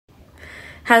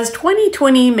Has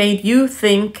 2020 made you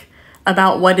think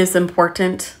about what is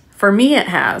important? For me, it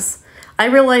has. I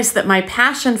realized that my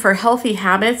passion for healthy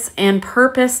habits and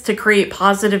purpose to create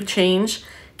positive change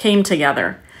came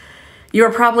together.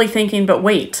 You're probably thinking, but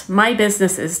wait, my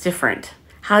business is different.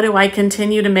 How do I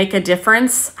continue to make a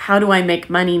difference? How do I make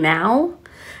money now?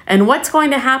 And what's going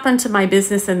to happen to my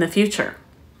business in the future?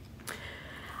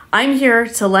 I'm here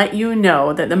to let you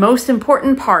know that the most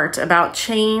important part about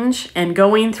change and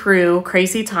going through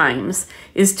crazy times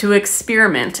is to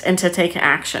experiment and to take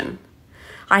action.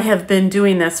 I have been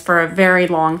doing this for a very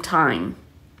long time.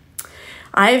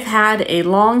 I've had a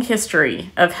long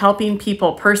history of helping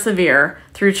people persevere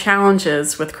through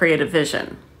challenges with creative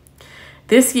vision.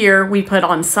 This year, we put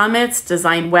on summits,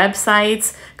 designed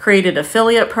websites, created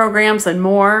affiliate programs, and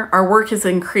more. Our work has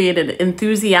created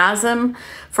enthusiasm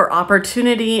for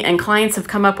opportunity, and clients have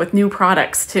come up with new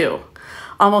products too.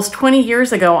 Almost 20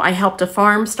 years ago, I helped a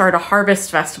farm start a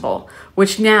harvest festival,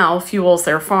 which now fuels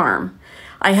their farm.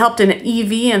 I helped an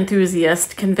EV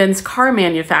enthusiast convince car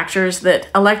manufacturers that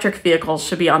electric vehicles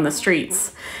should be on the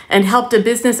streets, and helped a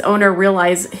business owner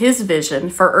realize his vision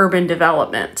for urban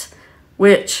development,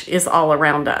 which is all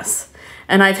around us.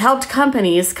 And I've helped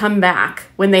companies come back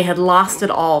when they had lost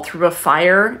it all through a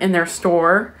fire in their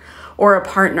store or a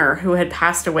partner who had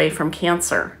passed away from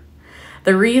cancer.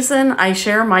 The reason I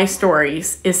share my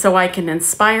stories is so I can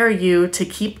inspire you to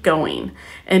keep going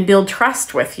and build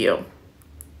trust with you.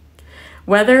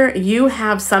 Whether you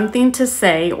have something to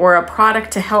say or a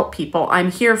product to help people, I'm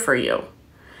here for you.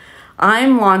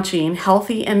 I'm launching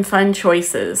Healthy and Fun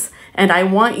Choices, and I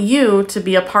want you to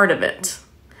be a part of it.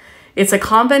 It's a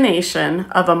combination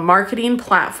of a marketing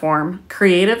platform,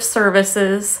 creative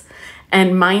services,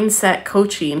 and mindset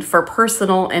coaching for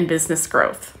personal and business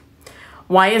growth.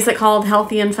 Why is it called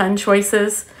Healthy and Fun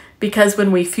Choices? Because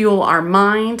when we fuel our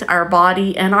mind, our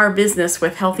body, and our business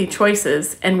with healthy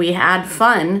choices, and we add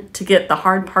fun to get the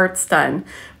hard parts done,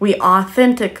 we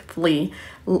authentically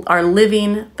are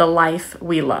living the life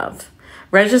we love.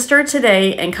 Register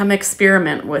today and come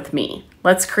experiment with me.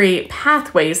 Let's create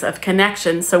pathways of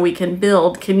connection so we can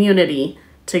build community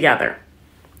together.